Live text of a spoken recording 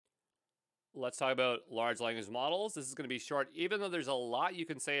Let's talk about large language models. This is going to be short, even though there's a lot you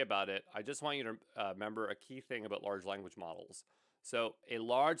can say about it. I just want you to remember a key thing about large language models. So a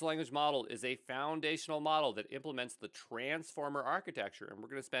large language model is a foundational model that implements the transformer architecture. And we're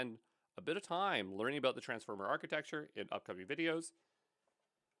going to spend a bit of time learning about the transformer architecture in upcoming videos.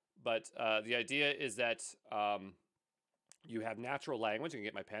 But the idea is that you have natural language. I can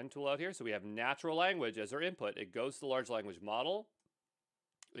get my pen tool out here. So we have natural language as our input. It goes to the large language model.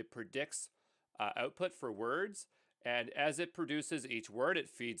 It predicts output for words. And as it produces each word, it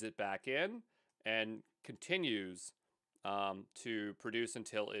feeds it back in and continues to produce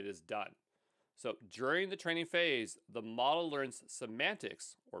until it is done. So during the training phase, the model learns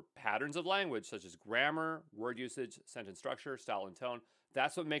semantics or patterns of language such as grammar, word usage, sentence structure, style, and tone.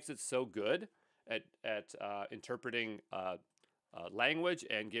 That's what makes it so good at interpreting language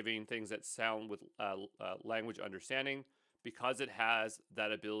and giving things that sound with language understanding, because it has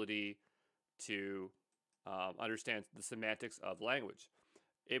that ability to understand the semantics of language.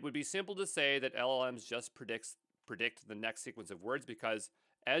 It would be simple to say that LLMs just predict the next sequence of words, because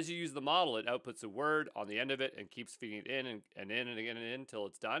as you use the model, it outputs a word on the end of it and keeps feeding it in and in and again and in until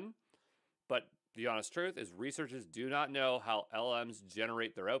it's done. But the honest truth is researchers do not know how LLMs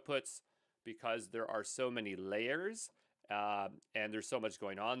generate their outputs, because there are so many layers and there's so much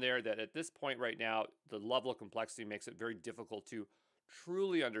going on there that at this point right now, the level of complexity makes it very difficult to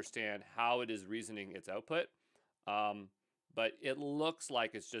truly understand how it is reasoning its output. But it looks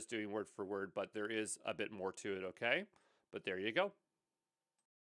like it's just doing word for word, but there is a bit more to it, okay? But there you go.